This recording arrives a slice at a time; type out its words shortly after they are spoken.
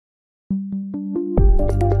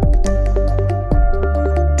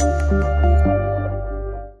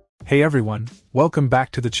Hey everyone, welcome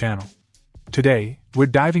back to the channel. Today, we're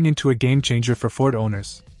diving into a game changer for Ford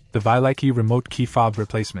owners, the Vailikey remote key fob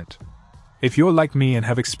replacement. If you're like me and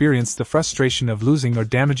have experienced the frustration of losing or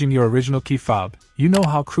damaging your original key fob, you know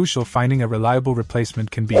how crucial finding a reliable replacement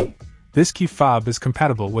can be. This key fob is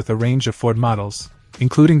compatible with a range of Ford models,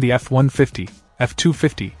 including the F-150,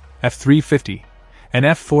 F-250, F-350, and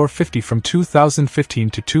F-450 from 2015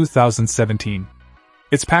 to 2017.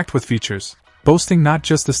 It's packed with features, boasting not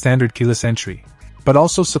just the standard keyless entry, but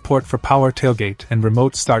also support for power tailgate and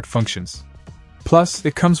remote start functions. Plus,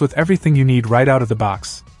 it comes with everything you need right out of the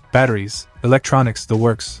box: batteries, electronics, the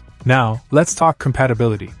works. Now, let's talk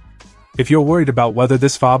compatibility. If you're worried about whether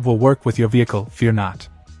this fob will work with your vehicle, fear not.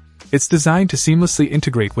 It's designed to seamlessly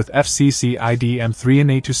integrate with FCC ID M3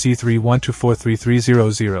 and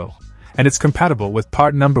A2C312433300, and it's compatible with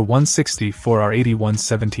part number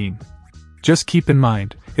 164R8117. Just keep in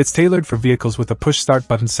mind, it's tailored for vehicles with a push start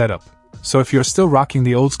button setup, so if you're still rocking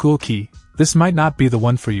the old school key, this might not be the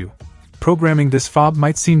one for you. Programming this fob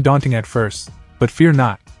might seem daunting at first, but fear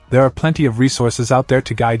not, there are plenty of resources out there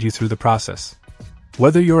to guide you through the process.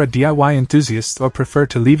 Whether you're a DIY enthusiast or prefer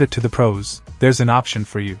to leave it to the pros, there's an option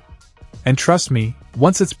for you. And trust me,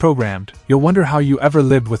 once it's programmed, you'll wonder how you ever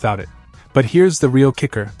lived without it. But here's the real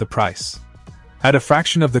kicker: the price. At a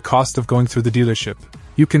fraction of the cost of going through the dealership,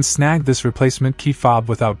 you can snag this replacement key fob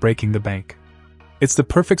without breaking the bank. It's the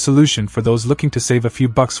perfect solution for those looking to save a few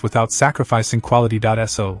bucks without sacrificing quality.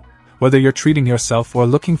 So, whether you're treating yourself or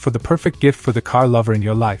looking for the perfect gift for the car lover in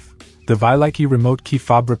your life, the Vailikey remote key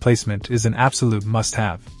fob replacement is an absolute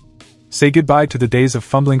must-have. Say goodbye to the days of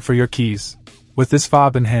fumbling for your keys. With this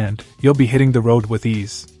fob in hand, you'll be hitting the road with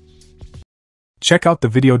ease. Check out the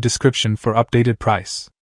video description for updated price.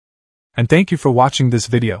 And thank you for watching this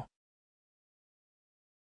video.